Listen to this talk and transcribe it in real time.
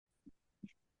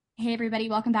Hey, everybody,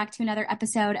 welcome back to another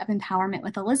episode of Empowerment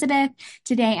with Elizabeth.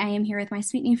 Today, I am here with my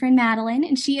sweet new friend Madeline,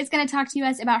 and she is going to talk to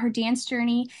us about her dance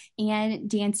journey and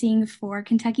dancing for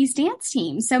Kentucky's dance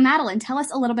team. So, Madeline, tell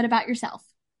us a little bit about yourself.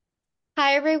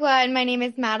 Hi everyone, my name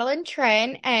is Madelyn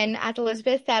Trent, and as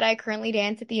Elizabeth said, I currently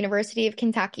dance at the University of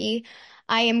Kentucky.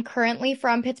 I am currently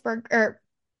from Pittsburgh, or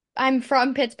I'm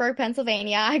from Pittsburgh,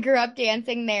 Pennsylvania. I grew up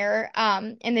dancing there,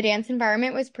 and the dance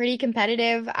environment was pretty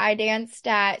competitive. I danced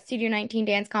at Studio 19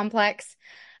 Dance Complex.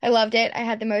 I loved it. I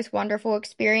had the most wonderful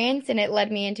experience, and it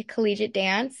led me into collegiate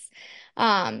dance.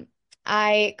 Um,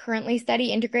 I currently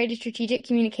study integrated strategic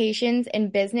communications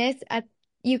and business at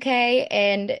UK,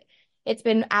 and it's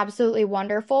been absolutely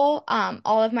wonderful.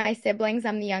 All of my siblings,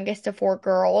 I'm the youngest of four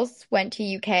girls, went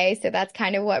to UK, so that's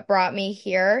kind of what brought me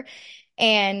here.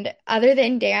 And other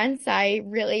than dance, I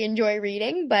really enjoy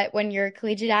reading, but when you're a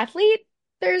collegiate athlete,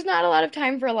 there's not a lot of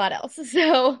time for a lot else.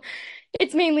 So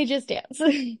it's mainly just dance.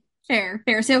 Fair,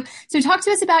 fair. So talk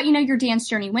to us about, your dance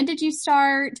journey. When did you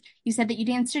start? You said that you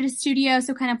danced at a studio,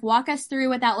 so kind of walk us through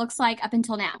what that looks like up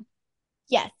until now.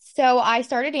 Yes, so I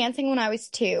started dancing when I was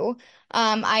two.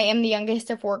 I am the youngest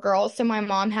of four girls, so my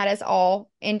mom had us all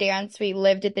in dance. We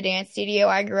lived at the dance studio.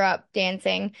 I grew up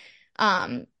dancing,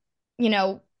 um, you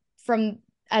know, from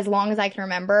as long as I can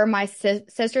remember. My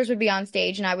sisters would be on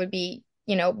stage, and I would be,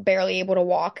 barely able to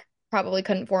walk. Probably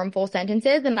couldn't form full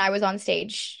sentences, and I was on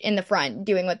stage in the front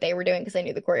doing what they were doing because I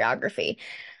knew the choreography.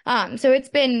 So it's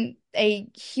been a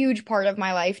huge part of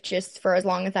my life just for as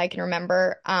long as I can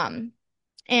remember. And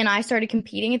I started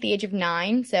competing at the age of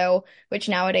 9, so which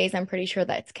nowadays I'm pretty sure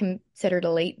that's considered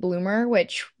a late bloomer,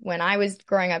 which when I was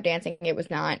growing up dancing, it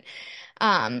was not.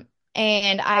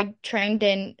 And I trained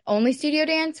in only studio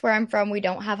dance. Where I'm from, we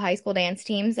don't have high school dance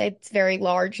teams. It's very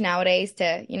large nowadays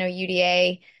to,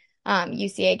 UDA.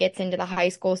 UCA gets into the high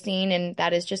school scene, and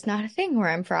that is just not a thing where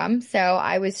I'm from. So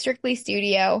I was strictly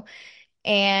studio.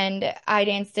 And I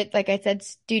danced at, like I said,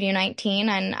 Studio 19,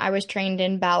 and I was trained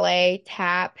in ballet,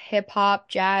 tap, hip hop,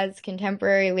 jazz,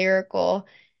 contemporary, lyrical,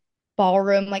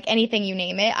 ballroom, like anything you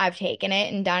name it, I've taken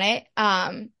it and done it.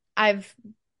 I've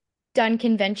done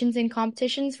conventions and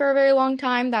competitions for a very long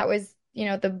time. That was,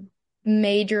 the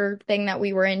major thing that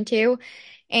we were into.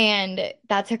 And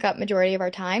that took up majority of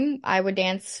our time. I would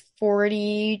dance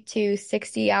 40 to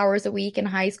 60 hours a week in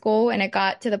high school, and it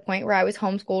got to the point where I was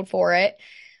homeschooled for it,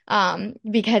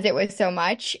 because it was so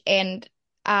much. And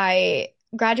I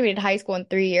graduated high school in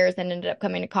 3 years and ended up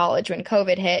coming to college when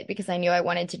COVID hit because I knew I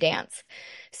wanted to dance.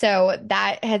 So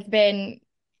that has been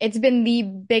it's been the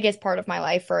biggest part of my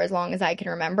life for as long as I can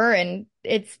remember. And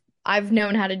I've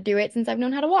known how to do it since I've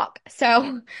known how to walk. So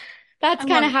I that's kind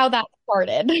love of it. how that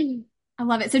started. I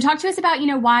love it. So talk to us about,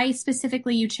 why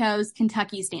specifically you chose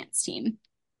Kentucky's dance team.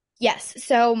 Yes.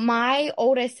 So my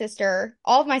oldest sister,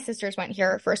 all of my sisters went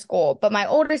here for school, but my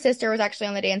older sister was actually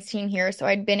on the dance team here. So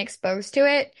I'd been exposed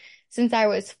to it since I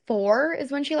was 4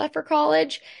 is when she left for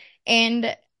college.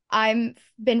 And I've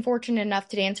been fortunate enough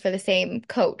to dance for the same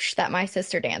coach that my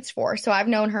sister danced for. So I've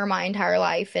known her my entire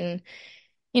life. And,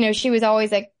 she was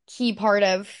always a key part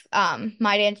of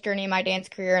my dance journey, my dance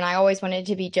career. And I always wanted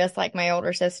to be just like my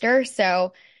older sister.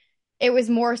 So it was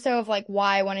more so of like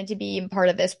why I wanted to be a part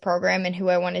of this program and who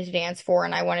I wanted to dance for,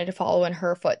 and I wanted to follow in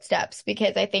her footsteps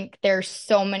because I think there's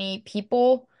so many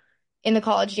people in the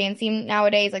college dance team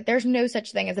nowadays. Like there's no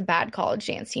such thing as a bad college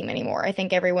dance team anymore. I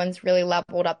think everyone's really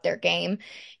leveled up their game,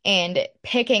 and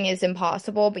picking is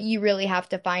impossible, but you really have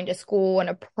to find a school and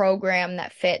a program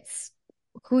that fits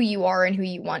who you are and who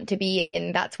you want to be,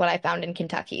 and that's what I found in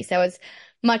Kentucky. So as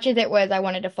much as it was I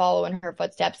wanted to follow in her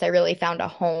footsteps, I really found a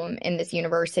home in this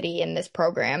university, in this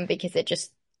program, because it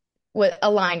just was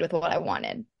aligned with what I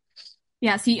wanted.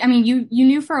 Yeah, so you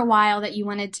knew for a while that you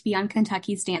wanted to be on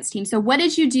Kentucky's dance team. So what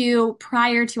did you do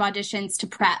prior to auditions to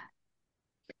prep?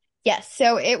 Yes,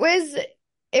 so it was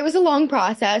a long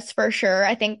process for sure.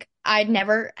 I think I'd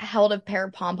never held a pair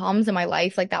of pom-poms in my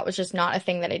life. Like that was just not a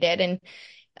thing that I did. And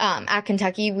at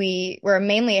Kentucky, we were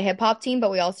mainly a hip hop team,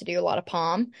 but we also do a lot of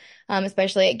pom,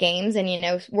 especially at games.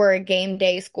 And, we're a game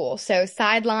day school. So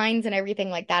sidelines and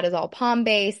everything like that is all pom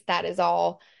based. That is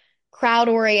all crowd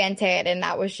oriented. And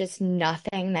that was just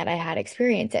nothing that I had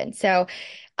experience in. So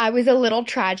I was a little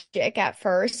tragic at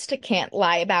first. I can't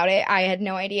lie about it. I had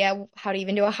no idea how to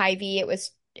even do a high V. It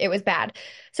was bad.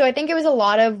 So I think it was a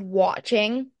lot of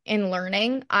watching and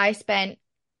learning. I spent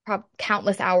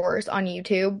countless hours on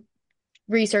YouTube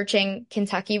researching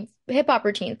Kentucky hip hop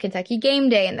routines, Kentucky game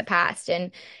day in the past,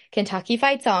 and Kentucky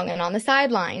fight song and on the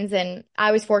sidelines. And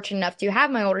I was fortunate enough to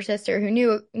have my older sister who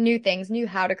knew things, knew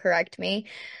how to correct me.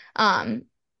 Um,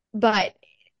 but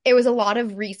it was a lot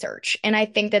of research. And I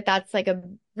think that that's like a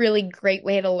really great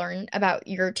way to learn about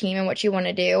your team and what you want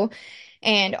to do.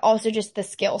 And also just the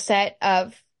skill set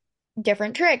of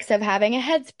different tricks of having a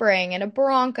head spring and a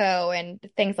bronco and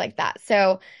things like that.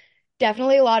 So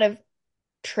definitely a lot of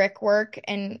trick work,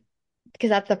 and because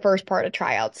that's the first part of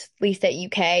tryouts, at least at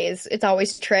UK, is it's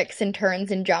always tricks and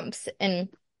turns and jumps. And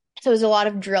so it was a lot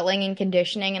of drilling and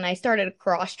conditioning. And I started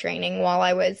cross training while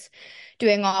I was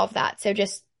doing all of that. So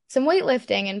just some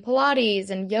weightlifting and Pilates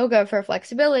and yoga for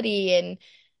flexibility and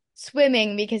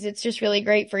swimming because it's just really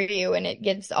great for you and it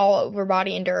gives all over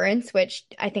body endurance, which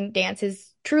I think dance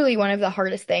is truly one of the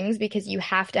hardest things because you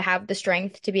have to have the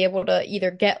strength to be able to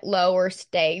either get low or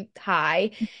stay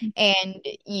high. And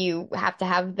you have to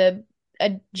have the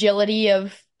agility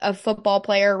of a football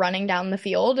player running down the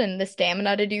field and the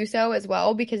stamina to do so as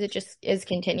well because it just is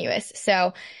continuous.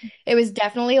 So it was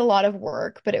definitely a lot of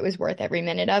work, but it was worth every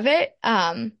minute of it.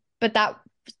 But that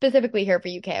specifically here for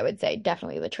UK, I would say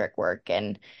definitely the trick work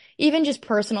and even just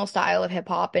personal style of hip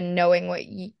hop and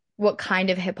knowing what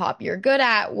kind of hip hop you're good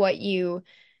at, what you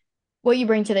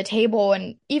bring to the table,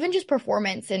 and even just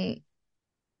performance. And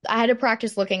I had to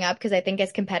practice looking up because I think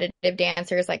as competitive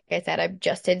dancers, like I said, I've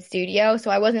just did studio, so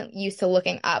I wasn't used to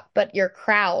looking up, but your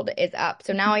crowd is up.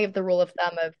 So now I have the rule of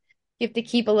thumb of you have to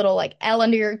keep a little like L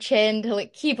under your chin to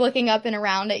like keep looking up and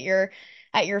around at your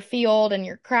field and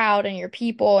your crowd and your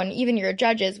people and even your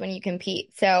judges when you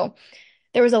compete. So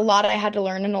there was a lot I had to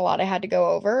learn and a lot I had to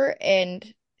go over, and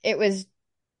it was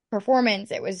performance,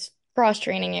 it was cross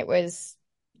training, it was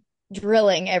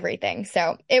drilling, everything.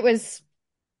 So it was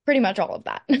pretty much all of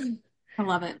that. I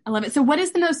love it. I love it. So, what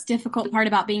is the most difficult part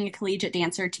about being a collegiate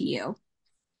dancer to you?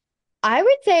 I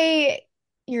would say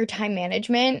your time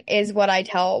management is what I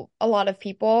tell a lot of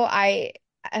people.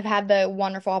 Have had the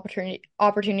wonderful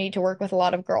opportunity to work with a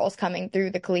lot of girls coming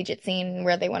through the collegiate scene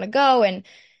where they want to go, and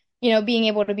being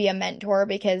able to be a mentor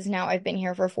because now I've been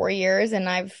here for 4 years and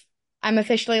I'm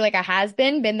officially like a has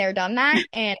been there, done that,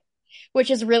 and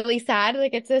which is really sad.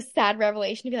 Like it's a sad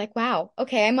revelation to be like, wow,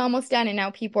 okay, I'm almost done, and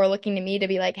now people are looking to me to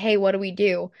be like, hey, what do we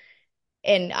do?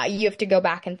 And you have to go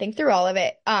back and think through all of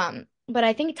it. But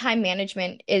I think time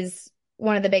management is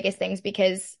one of the biggest things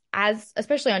because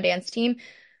especially on dance team,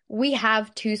 we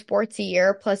have 2 sports a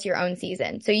year plus your own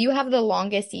season. So you have the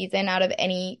longest season out of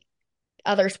any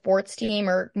other sports team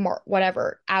or more,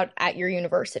 whatever out at your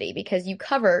university because you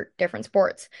cover different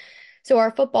sports. So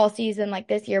our football season, like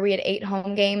this year, we had 8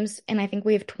 home games, and I think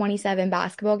we have 27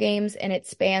 basketball games, and it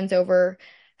spans over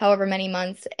however many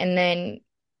months. And then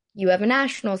you have a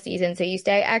national season, so you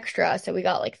stay extra. So we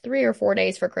got like 3 or 4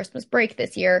 days for Christmas break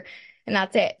this year, and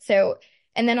that's it. So,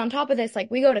 and then on top of this,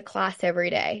 like we go to class every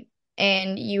day,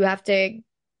 and you have to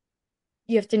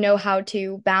know how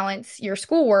to balance your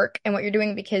schoolwork and what you're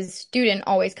doing because student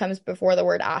always comes before the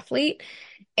word athlete.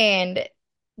 And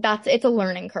it's a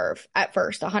learning curve at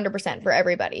first, 100% for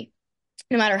everybody.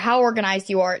 No matter how organized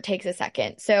you are, it takes a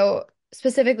second. So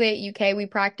specifically at UK, we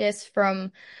practice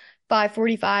from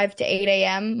 5:45 to 8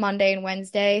 a.m. Monday and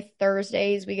Wednesday.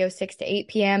 Thursdays we go 6 to 8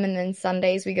 p.m. and then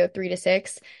Sundays we go 3 to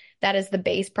 6. That is the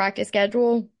base practice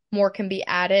schedule. More can be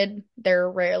added. They're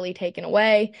rarely taken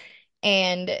away.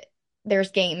 And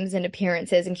there's games and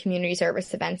appearances and community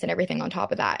service events and everything on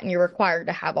top of that. And you're required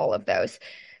to have all of those.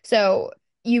 So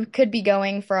you could be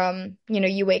going from,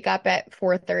 you wake up at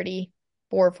 4:30,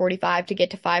 4:45 to get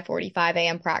to 5:45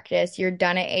 a.m. practice. You're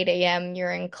done at 8 a.m.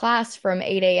 You're in class from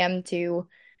 8 a.m. to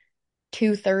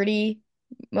 2:30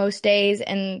 most days,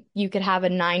 and you could have a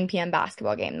 9 p.m.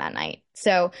 basketball game that night.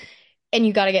 So, and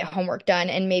you got to get homework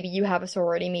done, and maybe you have a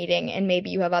sorority meeting, and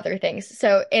maybe you have other things.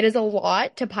 So it is a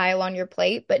lot to pile on your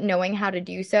plate, but knowing how to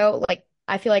do so, like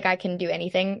I feel like I can do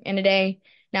anything in a day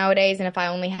nowadays. And if I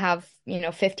only have,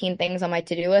 15 things on my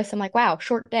to-do list, I'm like, wow,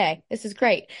 short day. This is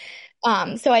great.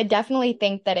 So I definitely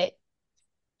think that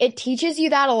it teaches you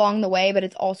that along the way, but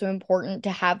it's also important to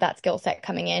have that skill set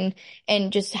coming in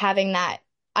and just having that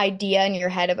idea in your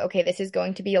head of, okay, this is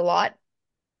going to be a lot,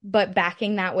 but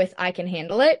backing that with I can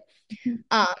handle it.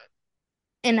 Um,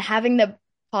 and having the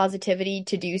positivity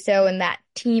to do so and that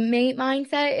teammate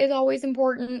mindset is always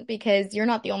important because you're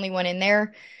not the only one in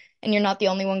there and you're not the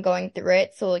only one going through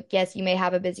it. So like, yes, you may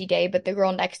have a busy day, but the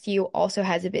girl next to you also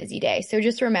has a busy day. So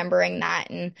just remembering that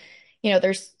and,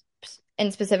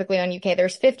 and specifically on UK,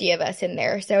 there's 50 of us in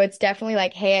there. So it's definitely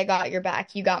like, hey, I got your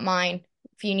back. You got mine.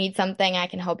 If you need something, I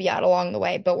can help you out along the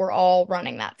way. But we're all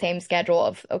running that same schedule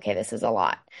of, okay, this is a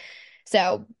lot.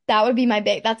 So that would be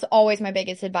that's always my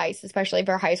biggest advice, especially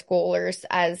for high schoolers,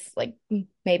 as like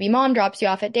maybe mom drops you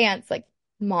off at dance, like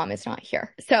mom is not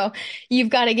here. So you've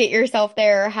got to get yourself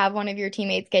there, have one of your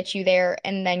teammates get you there,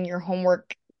 and then your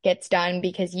homework gets done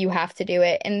because you have to do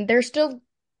it. And there's still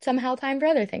somehow time for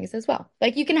other things as well.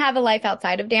 Like you can have a life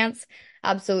outside of dance.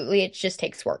 Absolutely. It just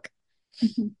takes work.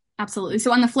 Mhm. Absolutely.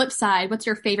 So on the flip side, what's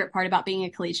your favorite part about being a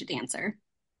collegiate dancer?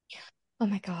 Oh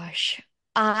my gosh.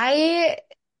 I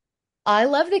I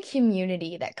love the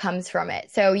community that comes from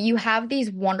it. So you have these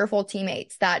wonderful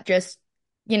teammates that just,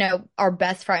 are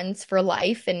best friends for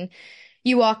life. And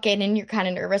you walk in and you're kind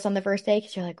of nervous on the first day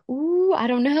because you're like, ooh, I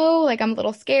don't know. Like I'm a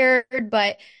little scared.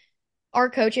 But our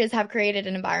coaches have created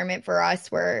an environment for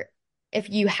us where if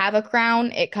you have a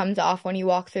crown, it comes off when you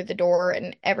walk through the door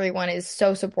and everyone is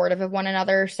so supportive of one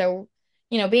another. So,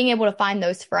 being able to find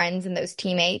those friends and those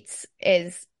teammates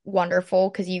is wonderful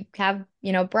because you have,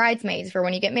 bridesmaids for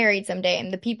when you get married someday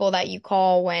and the people that you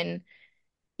call when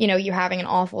you're having an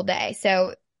awful day.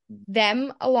 So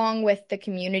them along with the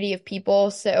community of people.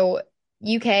 So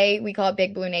UK, we call it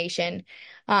Big Blue Nation.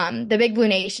 The Big Blue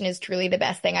Nation is truly the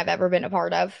best thing I've ever been a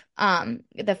part of.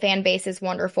 The fan base is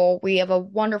wonderful. We have a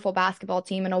wonderful basketball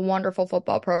team and a wonderful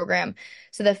football program.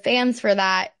 So the fans for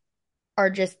that are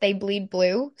just, they bleed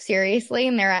blue, seriously,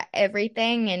 and they're at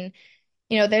everything. And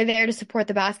they're there to support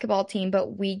the basketball team,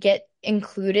 but we get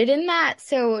included in that.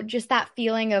 So just that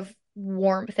feeling of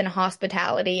warmth and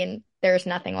hospitality, and there's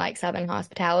nothing like Southern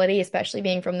hospitality, especially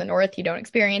being from the North, you don't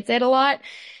experience it a lot.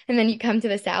 And then you come to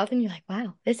the South and you're like,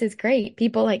 wow, this is great.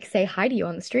 People like say hi to you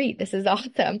on the street. This is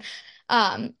awesome.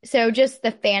 So just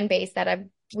the fan base that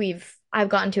I've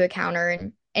gotten to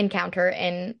encounter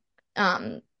and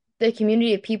the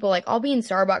community of people, like I'll be in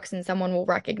Starbucks and someone will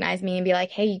recognize me and be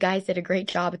like, hey, you guys did a great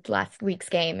job at last week's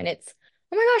game. And it's,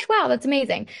 oh my gosh, wow, that's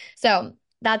amazing. So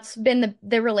that's been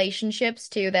the relationships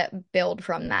too that build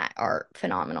from that are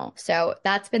phenomenal. So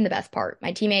that's been the best part.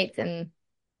 My teammates and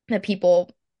the people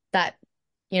that,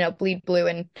 bleed blue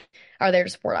and are there to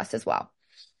support us as well.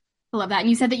 I love that. And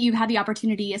you said that you had the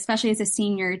opportunity, especially as a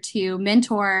senior, to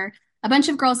mentor a bunch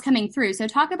of girls coming through. So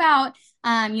talk about,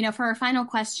 for our final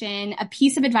question, a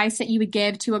piece of advice that you would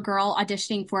give to a girl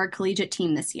auditioning for a collegiate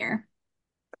team this year.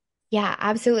 Yeah,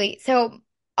 absolutely. So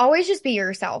always just be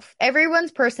yourself.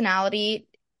 Everyone's personality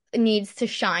needs to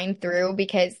shine through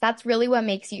because that's really what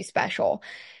makes you special.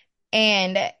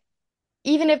 And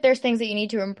even if there's things that you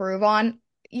need to improve on,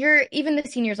 even the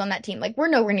seniors on that team, like we're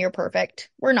nowhere near perfect.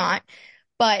 We're not.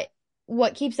 But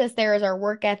what keeps us there is our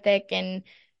work ethic and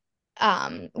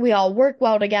we all work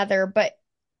well together, but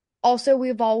also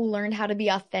we've all learned how to be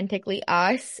authentically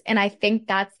us. And I think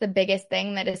that's the biggest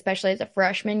thing that especially as a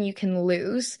freshman you can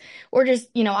lose or just,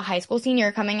 a high school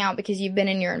senior coming out because you've been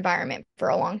in your environment for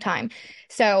a long time.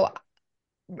 So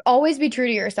always be true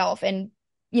to yourself and,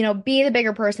 be the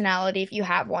bigger personality if you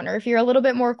have one, or if you're a little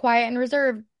bit more quiet and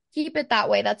reserved, keep it that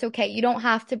way. That's okay. You don't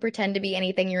have to pretend to be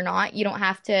anything you're not. You don't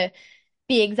have to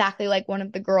be exactly like one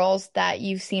of the girls that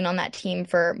you've seen on that team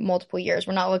for multiple years.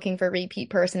 We're not looking for repeat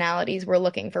personalities. We're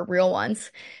looking for real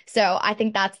ones. So I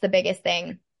think that's the biggest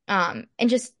thing. And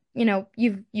just,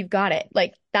 you've got it.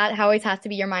 Like that always has to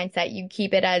be your mindset. You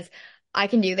keep it as I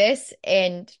can do this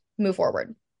and move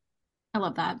forward. I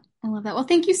love that. I love that. Well,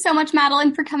 thank you so much,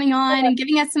 Madeline, for coming on and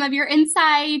giving us some of your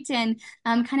insight and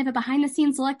kind of a behind the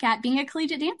scenes look at being a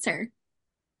collegiate dancer.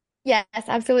 Yes,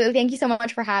 absolutely. Thank you so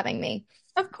much for having me.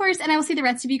 Of course. And I will see the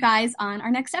rest of you guys on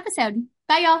our next episode.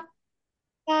 Bye, y'all.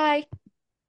 Bye.